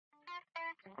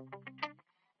Hi,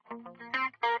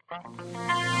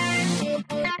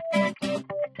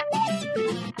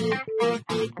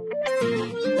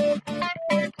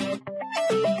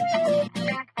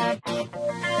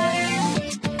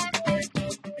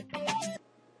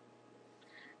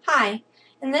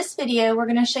 in this video we're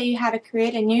going to show you how to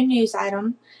create a new news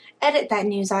item, edit that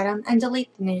news item, and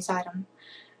delete the news item.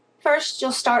 First,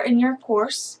 you'll start in your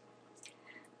course.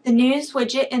 The news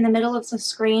widget in the middle of the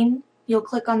screen, you'll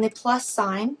click on the plus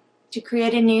sign to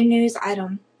create a new news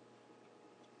item.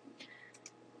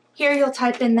 Here you'll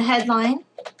type in the headline,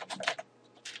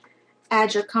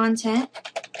 add your content,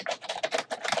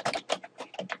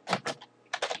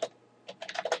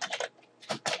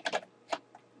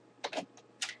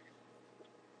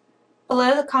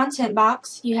 below the content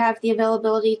box, you have the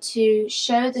availability to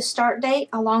show the start date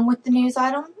along with the news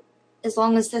item. As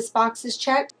long as this box is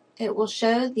checked, it will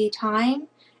show the time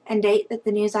and date that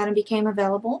the news item became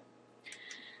available.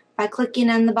 By clicking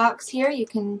in the box here, you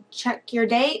can check your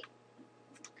date,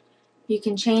 you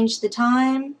can change the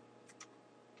time,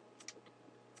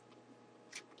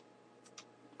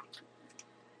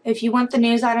 if you want the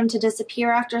news item to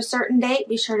disappear after a certain date,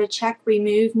 be sure to check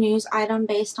Remove News Item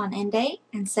based on end date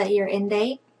and set your end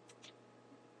date.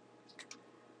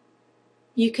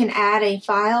 You can add a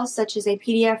file such as a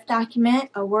PDF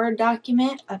document, a Word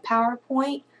document, a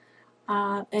PowerPoint,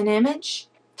 an image,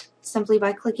 simply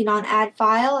by clicking on Add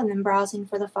File and then browsing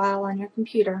for the file on your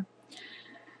computer.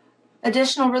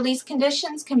 Additional release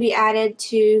conditions can be added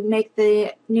to make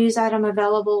the news item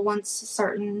available once a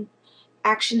certain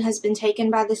action has been taken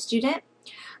by the student.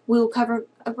 We will cover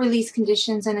release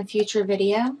conditions in a future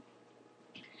video.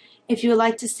 If you would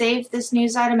like to save this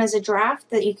news item as a draft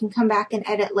that you can come back and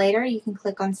edit later, you can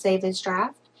click on Save as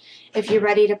Draft. If you're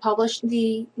ready to publish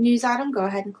the news item, go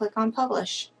ahead and click on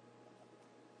Publish.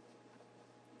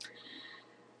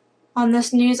 On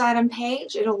this news item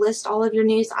page, it'll list all of your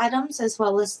news items as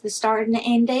well as the start and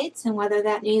end dates and whether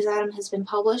that news item has been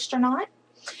published or not.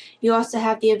 You also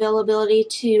have the availability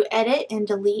to edit and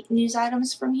delete news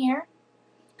items from here.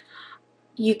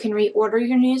 You can reorder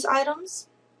your news items.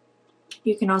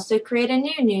 You can also create a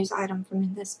new news item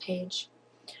from this page.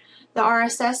 The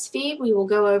RSS feed we will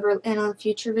go over in a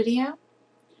future video.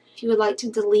 If you would like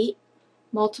to delete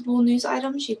multiple news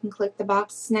items, you can click the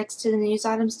box next to the news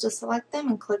items to select them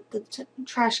and click the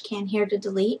trash can here to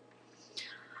delete.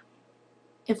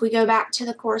 If we go back to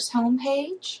the course home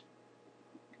page,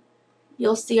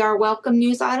 you'll see our welcome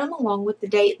news item along with the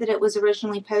date that it was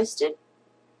originally posted.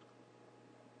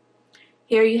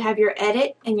 Here you have your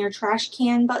edit and your trash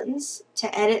can buttons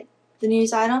to edit the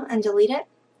news item and delete it.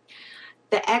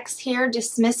 The X here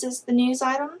dismisses the news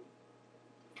item,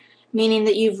 meaning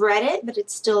that you've read it but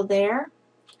it's still there.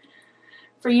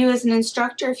 For you as an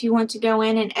instructor, if you want to go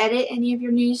in and edit any of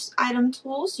your news item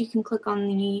tools, you can click on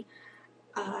the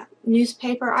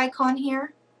newspaper icon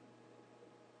here.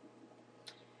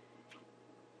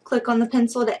 Click on the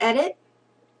pencil to edit.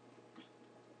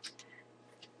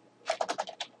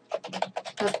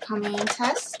 Upcoming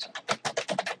test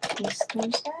this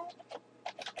Thursday.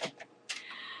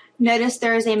 Notice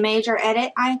there is a major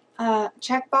edit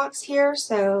checkbox here,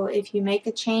 so if you make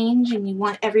a change and you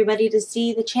want everybody to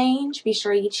see the change, be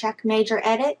sure you check major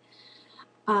edit.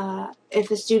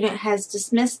 If a student has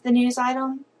dismissed the news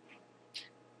item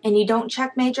and you don't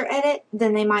check major edit,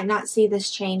 then they might not see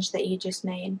this change that you just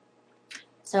made.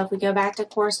 So if we go back to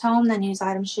course home, the news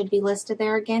item should be listed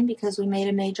there again because we made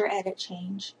a major edit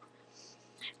change.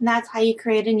 And that's how you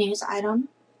create a news item.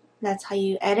 That's how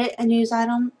you edit a news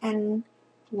item and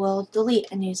will delete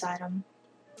a news item.